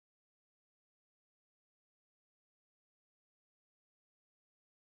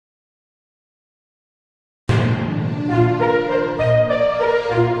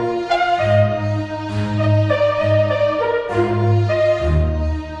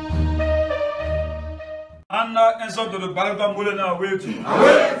insult to the Baraka Mulena away to.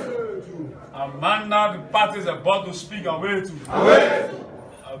 Amanda, the party is about to speak away to.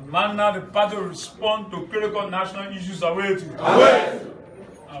 Amanda, the party will respond to critical national issues away to.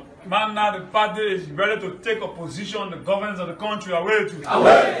 Amanda, the party is ready to take a position on the governance of the country away to.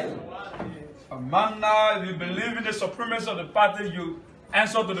 Amanda, if you believe in the supremacy of the party, you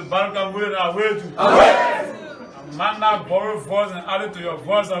answer to the Baraka Mulena away to. Amanda, borrow voice and add it to your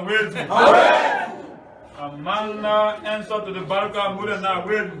voice away to. Amanda, answer to the Baraka Mulena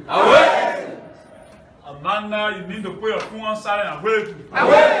away to. Amanda, you need to put your phone on silent and wait.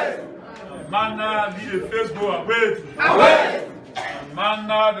 Amanda, need a Facebook and wait.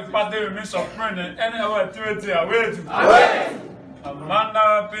 Amanda, the party remains supreme in any other activity and wait.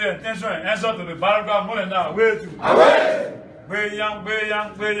 Amanda, pay attention and answer to the Baraka Mulena and wait.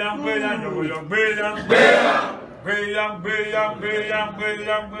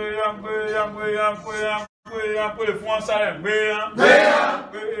 Young, put the phone silent. The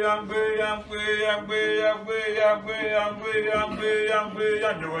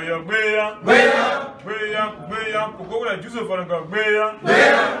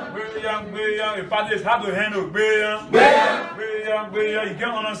party is hard to handle. You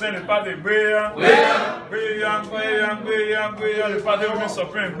can't understand the party. The party will be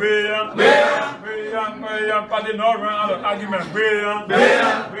supreme. Party not run out of argument.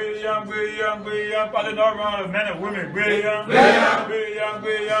 Party not run out of men and women.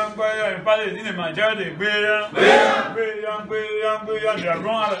 Party is in the majority. They run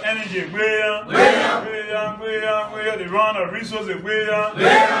out of energy. They run out of resources. They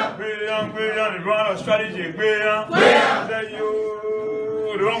run out of strategy.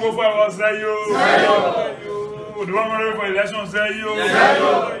 The one go for us, say you. The one go for election, say you.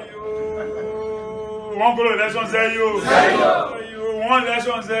 One go to election, say you. One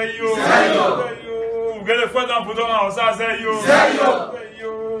election, say you. Get the first and put on outside, say you.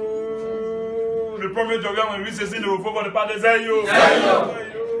 The prophet of God when we say they will vote for the party, say you.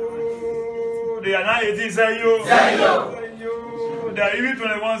 They are not 18, say you. They are even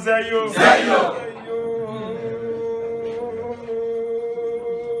 21, say you.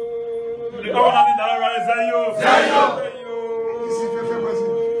 The government that say you.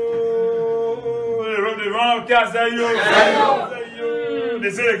 They run out of cash, say you. They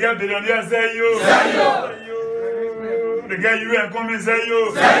say they get billionaires, say you. They get you and come in, say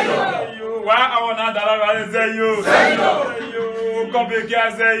you. Why I want not that say you. Come back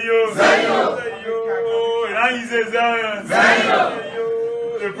here, say you. And he says,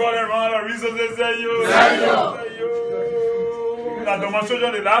 the problem run out of resources, say you. That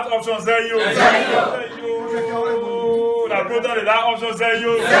demonstration, the last option, say you. That protest, the last option, say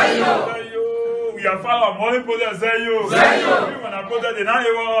you. We have found our money protest, say you. When I protest, they not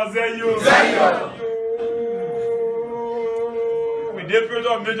even say you. We did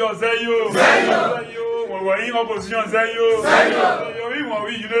protest major, say you. When we were in opposition, say you. When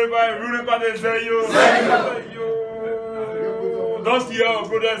we unify ruling party, say you. Don't steal our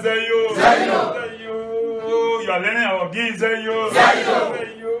protest, say you. You are learning our gains, say you.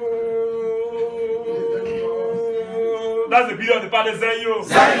 That's the beauty of the party, say you.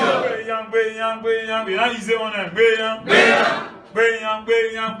 We not easy on them. We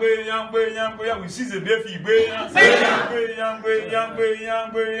see the baby.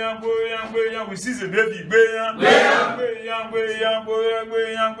 We see the baby.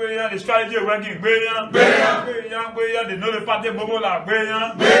 The strategy working. They know the party bubble like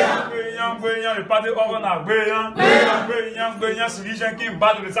the party organ like solution came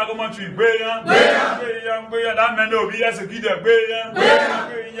back to the sacrament tree. That man will be executed.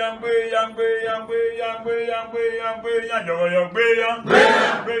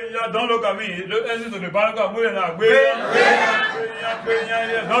 Don't look at me. Listen to the Baraka Mulena.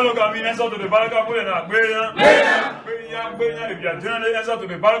 Don't look at me. Answer to the Baraka Mulena. If you are doing the answer to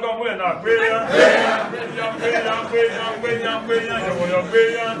the Baraka Mulena.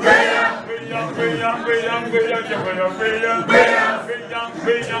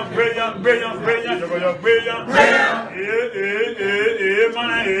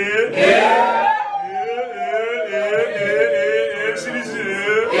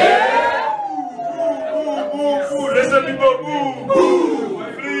 Listen, people,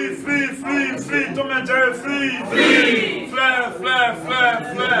 flee, Tom and Jerry, flee, flare,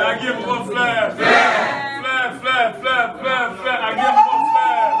 I give him one flare, I give him one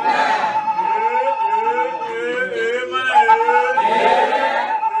flare,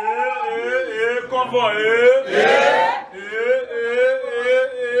 convoy,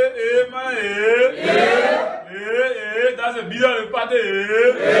 that's a beer of the party,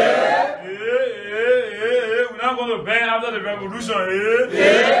 we now not going to beg after the revolution.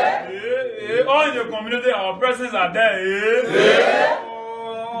 All in the community, our persons are there.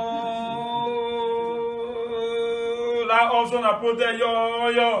 That also na protect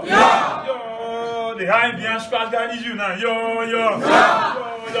yo. The high behind scratch guy issue now. Yo. We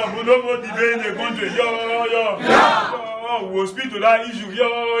don't go debate in the country. Yo. We'll speak to that issue.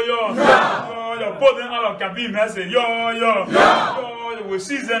 Yo. Put them out of cabin message. Yo. They will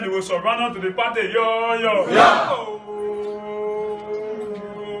seize them. They will surrender to the party. Yo.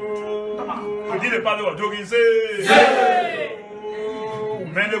 We did the party was joking. Say.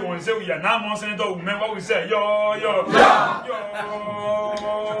 Men they won't say we are now more senator. Men what we say. Yo.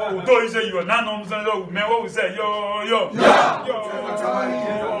 Though you say you are now more senator. Men what we say. Yo.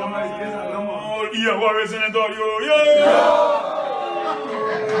 Here what senator. Yo.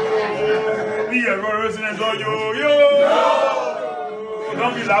 Here what senator. Yo.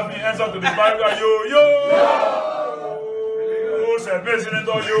 Don't be laughing. Answer to the Bible. Yo. Say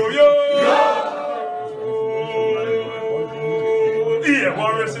senator. Yo. Here,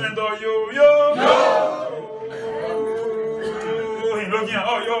 warrior senator, yo. He looking at,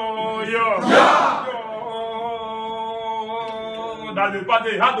 yo. That the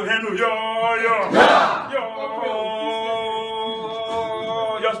party had to handle, yo.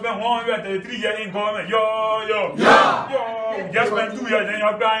 You spent 133 years in government, yo. You spent 2 years in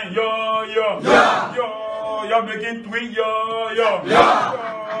your crying, yo. You're making tweet, yo.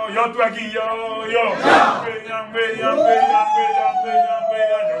 You're twerking, yo.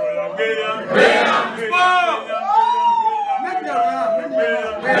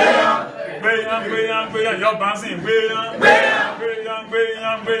 You're bouncing,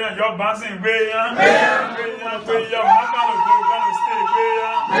 you're bouncing,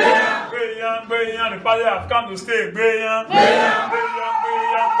 the party have come to stay, the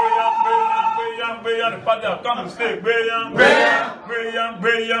party have come to stay,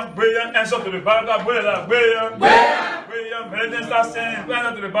 answer to the Bible, Americans start saying,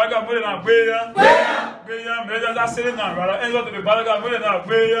 answer to the Bible, Americans are saying now, brother, answer to the Bible,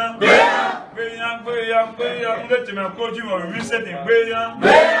 let you coach you or resetting,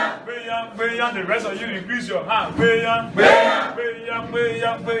 the rest of you increase your hand,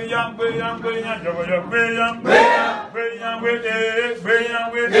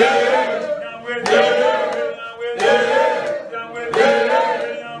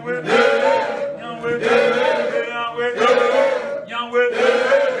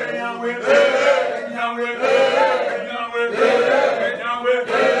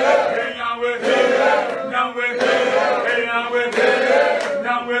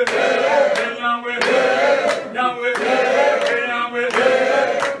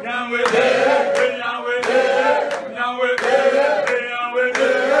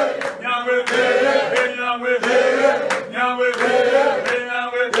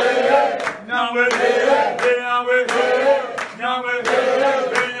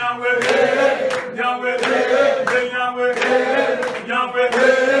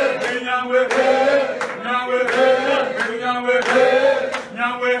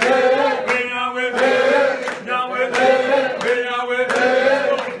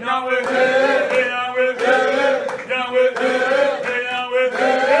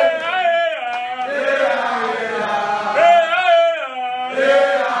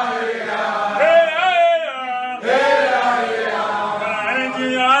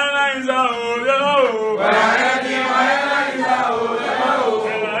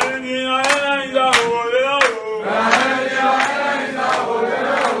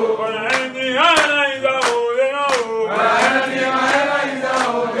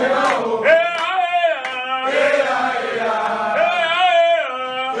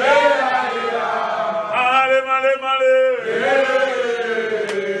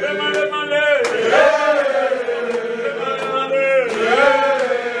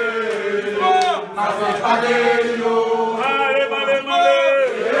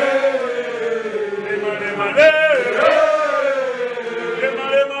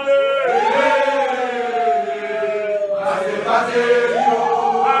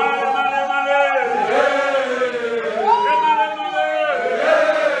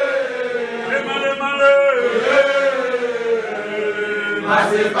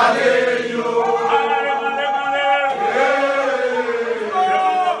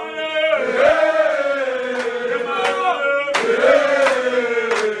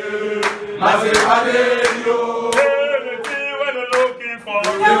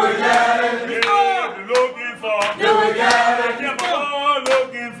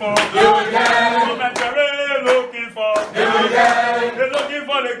 They're looking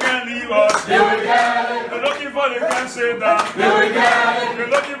for, they can't leave us. You're looking for the can say that. You're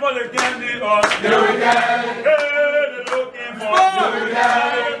looking for the candy or. Hey, they're looking for.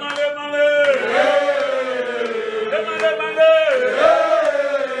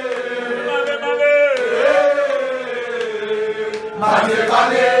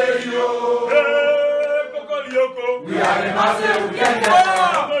 We are the massive weekend.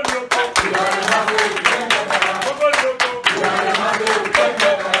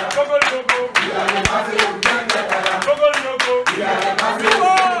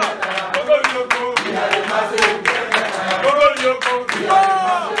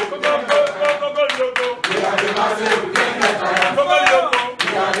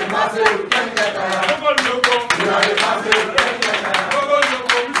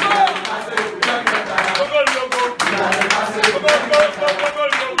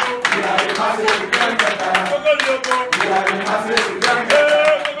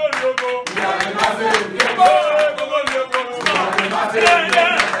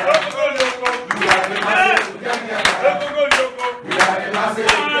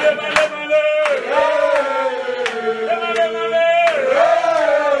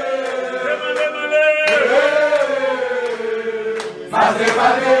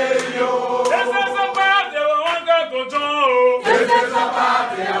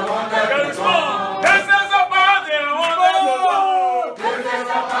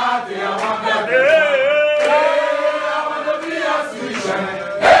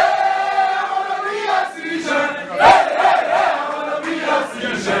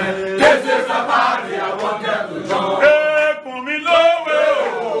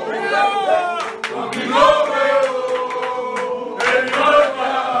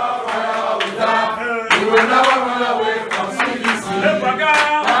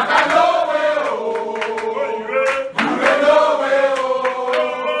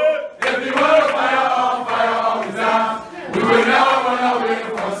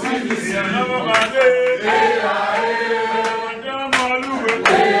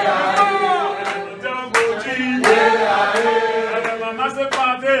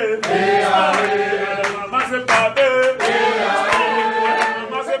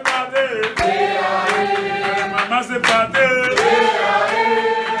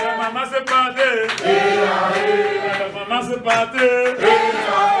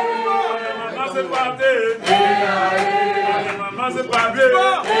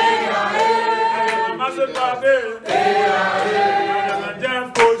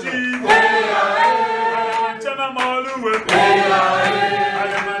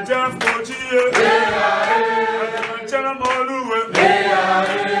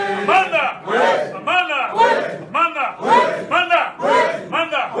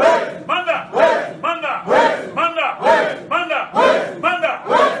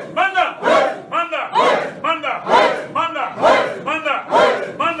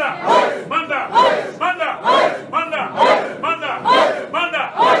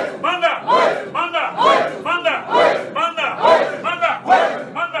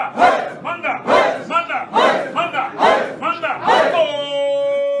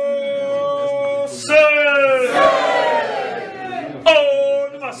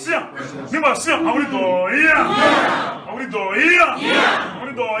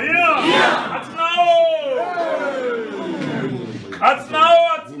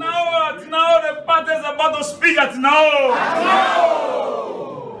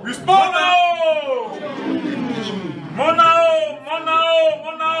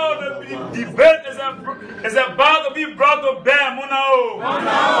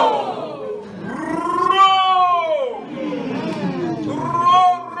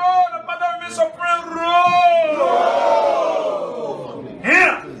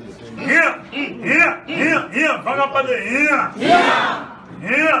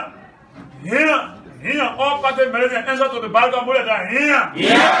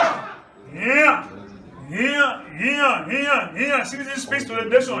 CDC speaks to the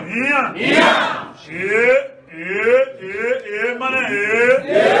nation here.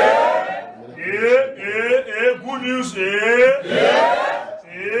 Good news. You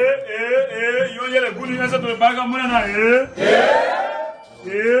hear the good news answer to the bag of money now.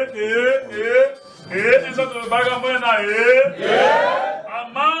 Answer to the bag of money now.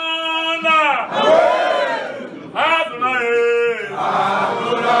 Amanda. Adonai.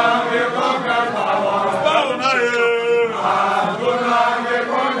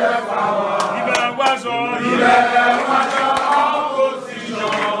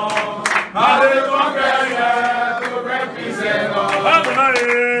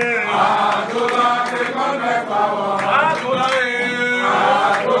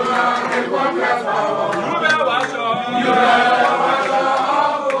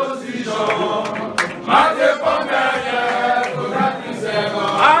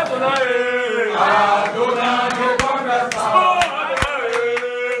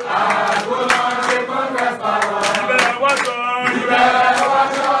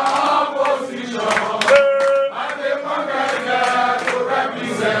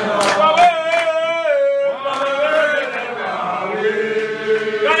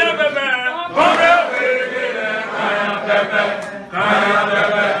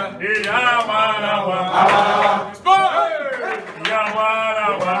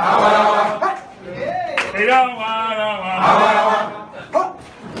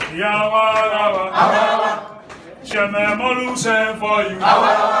 Chememolu send for you.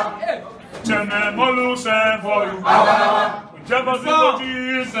 Chememolu send for you.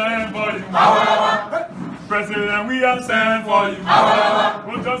 Jefferson send for you. President, we are sent for you.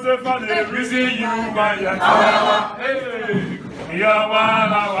 We'll just say for the reason you buy your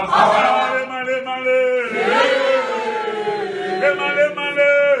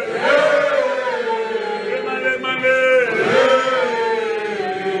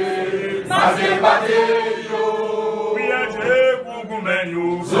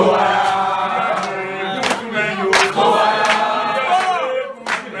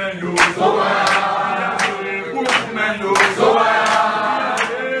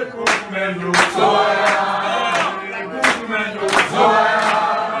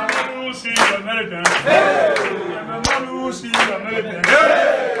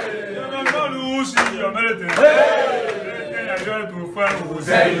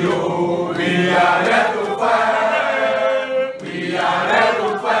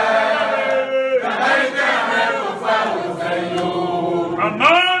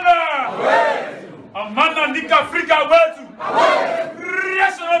Amanda Nika Africa wetu.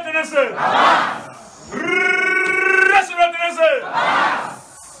 Resurrectenese. Resurrectenese.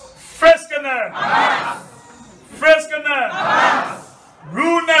 Freskene. Freskene.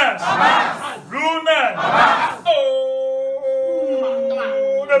 Runes. Runes. Oh,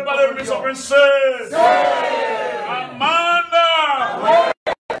 the battle of the princess. Amanda.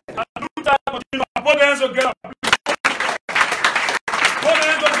 Put the hands together. Put the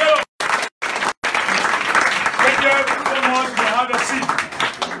hands together. Thank you so much for having a seat.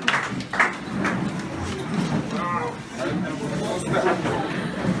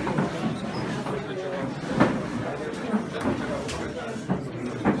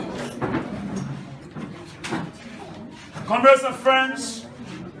 Comrades and friends,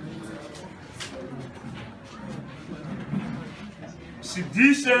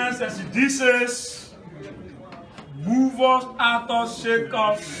 seditionists and seditionists, movers, actors,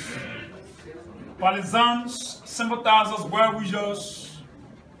 shakers, partisans, sympathizers, well-wishers,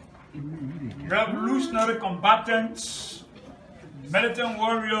 revolutionary combatants, militant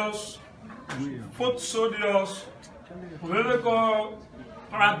warriors, foot soldiers, political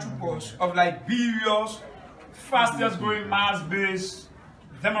paratroopers of Liberia's fastest growing mass-based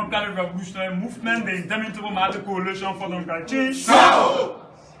democratic revolutionary movement, the Indomitable Martyr Coalition for Democratic Change.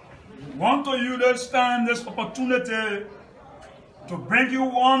 We want to use this time, this opportunity, to bring you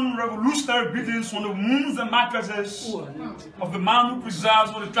one revolutionary greetings from the wounds and mattresses of the man who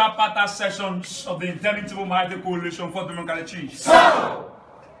preserves for the tripartite sessions of the Indomitable Martyr Coalition for Democratic Change.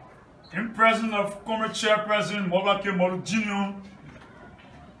 In presence of Comrade Chairperson Mobake Molu Jr.,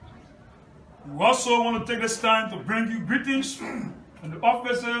 we also want to take this time to bring you greetings from the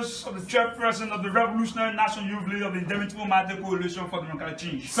officers of the Chairperson of the Revolutionary National Youth League of the Indomitable Martyr Coalition for Democratic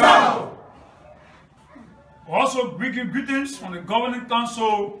Change. We also bring you greetings from the Governing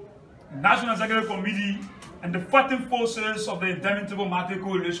Council, the National Executive Committee, and the fighting forces of the Indomitable Martyr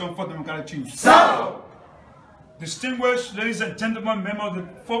Coalition for Democratic Change. Distinguished ladies and gentlemen, members of the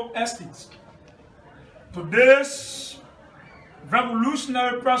Folk Estates, today's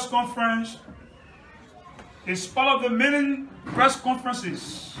revolutionary press conference is part of the many press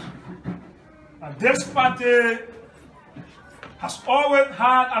conferences that this party has always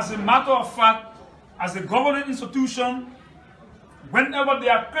had, as a matter of fact, as a governing institution, whenever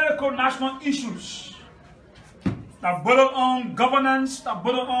there are critical national issues that border on governance, that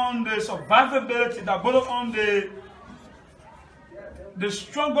border on the survivability, that border on the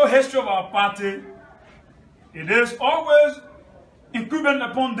struggle history of our party, it is always incumbent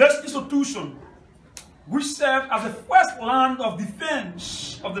upon this institution, which serves as the first line of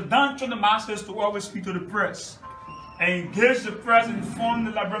defense of the downtrodden masses, to always speak to the press and engage the press and inform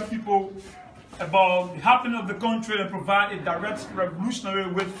the Liberian people about the happening of the country and provide a direct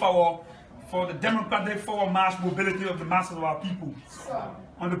revolutionary way forward for the democratic forward march mobility of the masses of our people.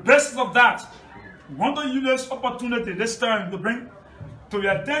 On the basis of that, we want to use this opportunity this time to bring to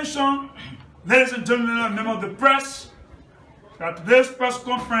your attention, ladies and gentlemen, and members of the press, that today's press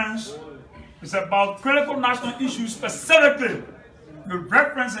conference is about critical national issues, specifically with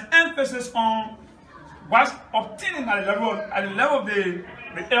reference and emphasis on what's obtaining at the level of the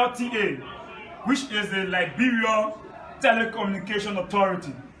LTA, which is the Liberia Telecommunication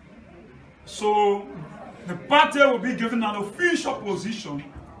Authority. So the party will be given an official position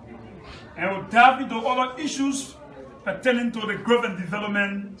and will dive into other issues pertaining to the growth and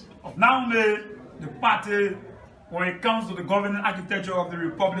development of not only the party when it comes to the governing architecture of the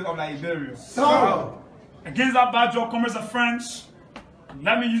Republic of Liberia. So, against that backdrop, comrades and friends,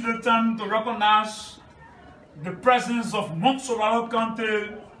 let me use the time to recognize the presence of Montserrat County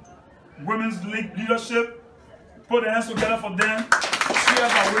Women's League leadership. Put their hands together for them.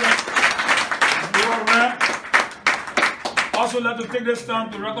 Cheers are with. Also, let me take this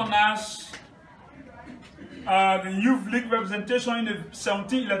time to recognize the Youth League representation in the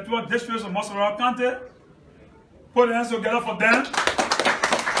 17 electoral districts of Montserrat County. Put their hands together for them.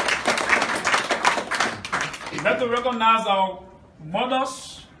 Let us recognize our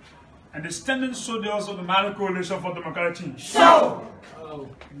mothers and the standing soldiers of the Mali Coalition for Democratic Change. so,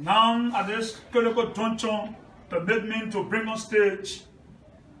 Now, at this critical juncture, permit me to bring on stage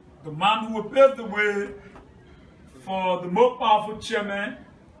the man who will pave the way for the most powerful chairman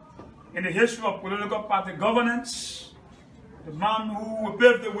in the history of political party governance, the man who will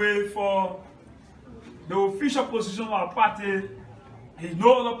pave the way for the official position of our party. He's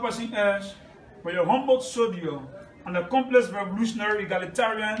no other person else but your humble soldier, an accomplished revolutionary,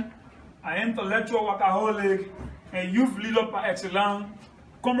 egalitarian, an intellectual workaholic, and youth leader par excellence,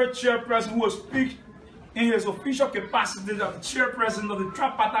 comrade chairperson who will speak in his official capacity as the chairperson of the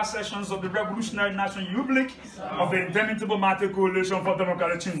tripartite sessions of the Revolutionary National Youth League of the Indomitable Mali Coalition for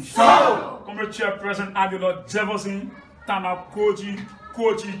Democratic Change. so, Comrade chairperson Adilo Jefferson, Tama Koji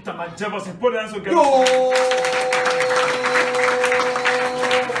Tama Jefferson. Put your hands together. yo!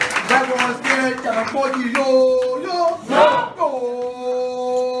 That was good, Tamakoji, yo!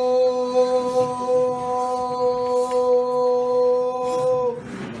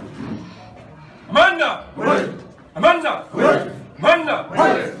 Amanda! Wait. Amanda! Wait. Amanda!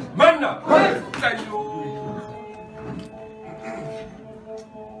 Wait. Amanda! Wait. Say yo.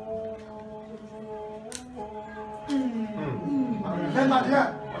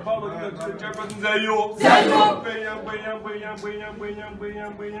 Chairperson say yo. Say yo.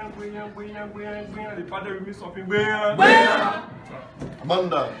 The party remains something big.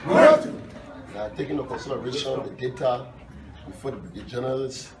 Amanda, Wait. taking into consideration the data before the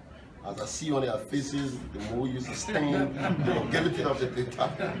journalists, as I see on their faces, the more you sustain the longevity of the data.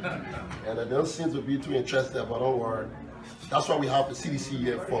 And they don't seem to be too interested, but don't worry. That's why we have the CDC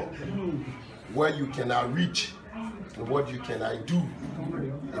here for, where you cannot reach and what you cannot do.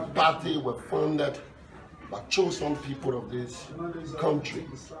 The party was funded by chosen people of this country.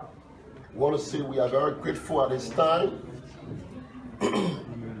 We want to say we are very grateful at this time.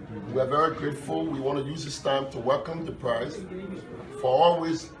 We are very grateful. We want to use this time to welcome the prize for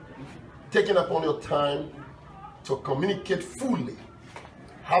always taking upon your time to communicate fully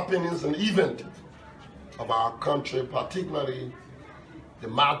happenings and events of our country, particularly the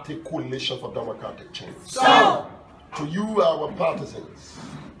Mali Coalition for Democratic Change. So, To you, our partisans,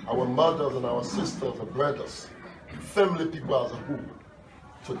 our mothers and our sisters and brothers, family people as a whole,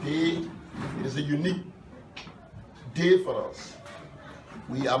 today it is a unique day for us.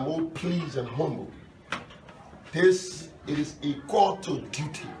 We are more pleased and humble. It is a call to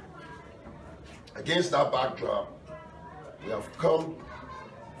duty. Against that backdrop, we have come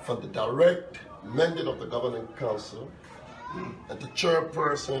from the direct mandate of the Governing Council and the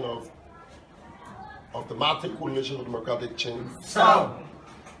chairperson of the Mali Coalition for Democratic Change, so,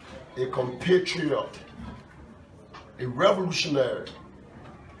 a compatriot, a revolutionary,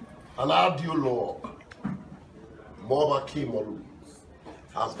 an ideologue, Moba Kimolu,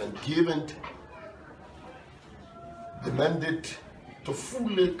 has been given the mandate to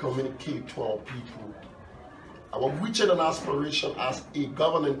fully communicate to our people our vision and aspiration as a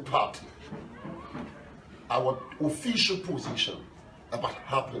governing party, our official position about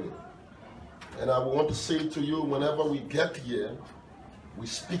happening. And I want to say to you, whenever we get here, we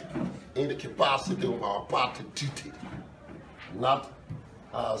speak in the capacity of our party duty, not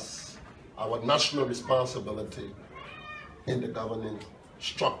as our national responsibility in the governing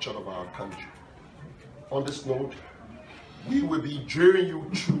structure of our country. On this note, we will be drawing you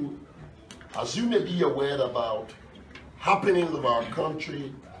through, as you may be aware, about happenings of our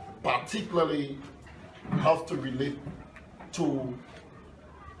country, particularly have to relate to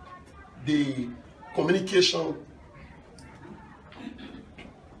the communication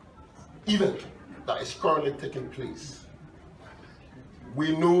event that is currently taking place.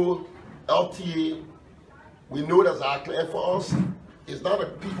 We know LTA, we know that's exactly, and for us, it's not the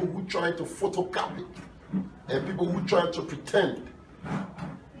people who try to photocopy and people who try to pretend.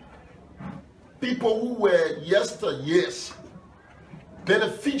 People who were yesteryears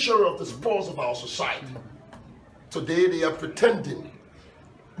beneficiary of the spoils of our society, today they are pretending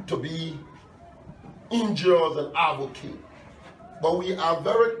to be injurious and advocate. But we are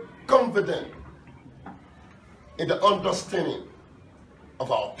very confident in the understanding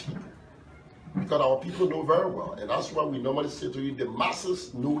of our people. Because our people know very well. And that's why we normally say to you, the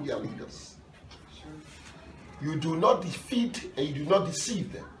masses know their leaders. You do not defeat and you do not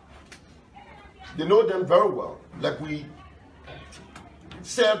deceive them. They know them very well. Like we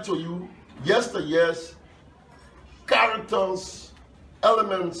said to you, yesteryears, characters,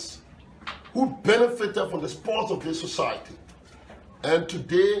 elements who benefited from the sports of this society. And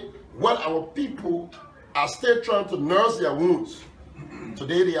today, when our people are still trying to nurse their wounds,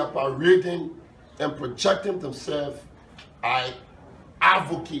 today they are parading and projecting themselves as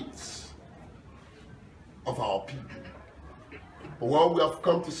advocates of our people. But what we have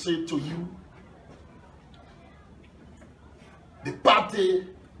come to say to you, the party,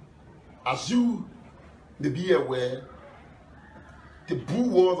 as you may be aware, the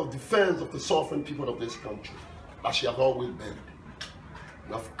bulwark of defense of the sovereign people of this country, as she has always been.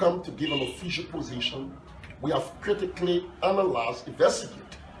 We have come to give an official position. We have critically analyzed,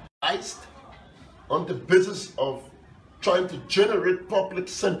 investigated, on the basis of trying to generate public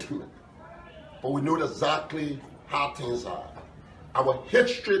sentiment. But we know exactly how things are. Our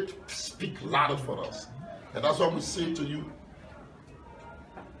hatred speaks louder for us. And that's what we say to you.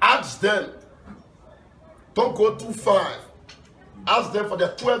 Ask them. Don't go too far. Ask them for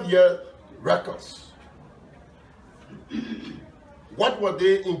their 12-year records. What were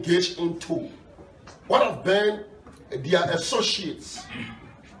they engaged into? What have been their associates?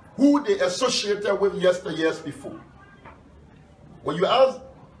 Who they associated with yesteryears before? When you ask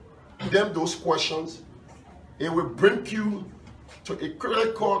them those questions, it will bring you to a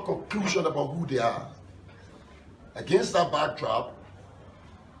critical conclusion about who they are. Against that backdrop,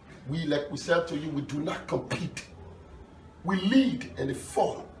 we, like we said to you, we do not compete. We lead and they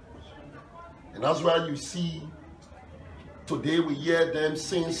follow. And that's why you see today we hear them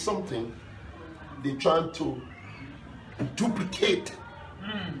saying something. They're trying to duplicate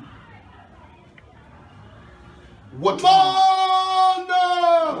what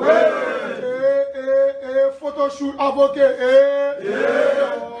photo shoot avocat,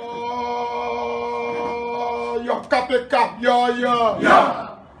 your cap, yeah.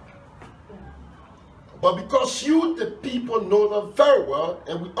 But because you, the people, know them very well,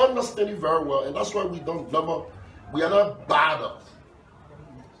 and we understand it very well, and that's why we are not bothered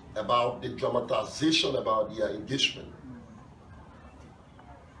about the dramatization about their engagement.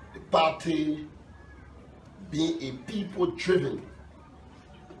 The party being a people-driven,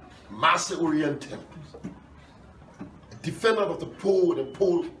 mass-oriented, defender of the poor,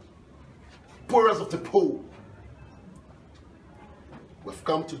 poorest of the poor. We've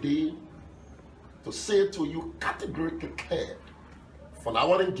come today to say to you categorically clear, for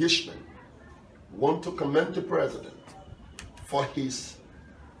our engagement, we want to commend the president for his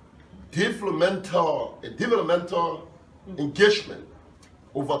developmental engagement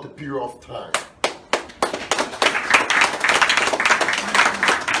over the period of time.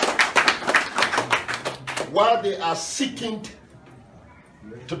 While they are seeking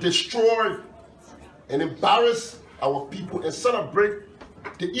to destroy and embarrass our people and celebrate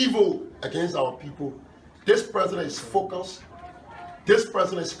the evil against our people, this president is focused, this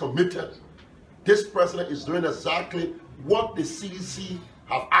president is committed, this president is doing exactly what the CDC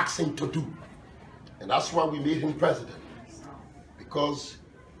have asked him to do. And that's why we made him president. Because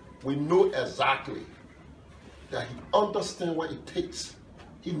we know exactly that he understands what it takes.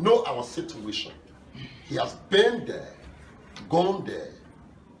 He knows our situation. He has been there, gone there,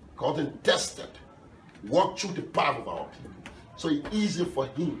 gotten tested, walked through the path of our people. So it's easy for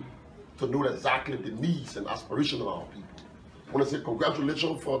him to know exactly the needs and aspirations of our people. I want to say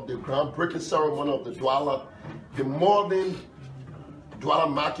congratulations for the groundbreaking ceremony of the Douala, the modern Douala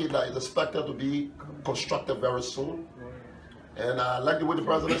market that is expected to be constructed very soon. And I like the way the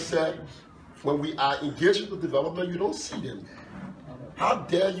president said, when we are engaged in the development, you don't see them. How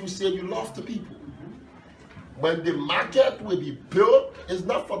dare you say you love the people? When the market will be built, it's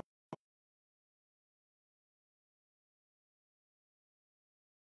not for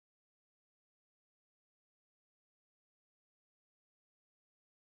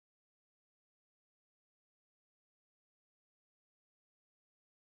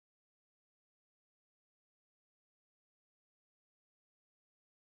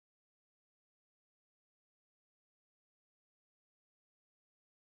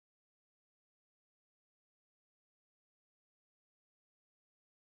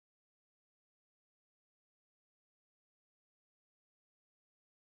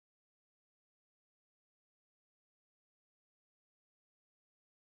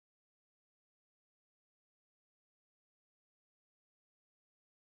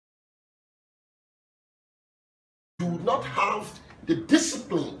not have the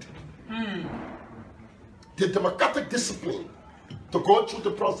discipline, the democratic discipline to go through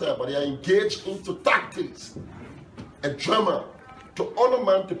the process, but they are engaged into tactics and drama to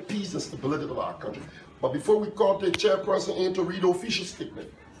undermine the peace and stability of our country. But before we call the chairperson in to read the official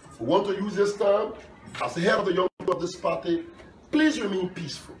statement, we want to use this time as the head of the young people of this party. Please remain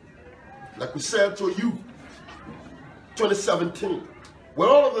peaceful. Like we said to you, 2017, with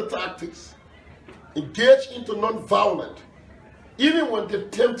all of the tactics, engage into non-violent, even when they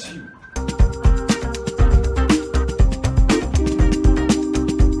tempt you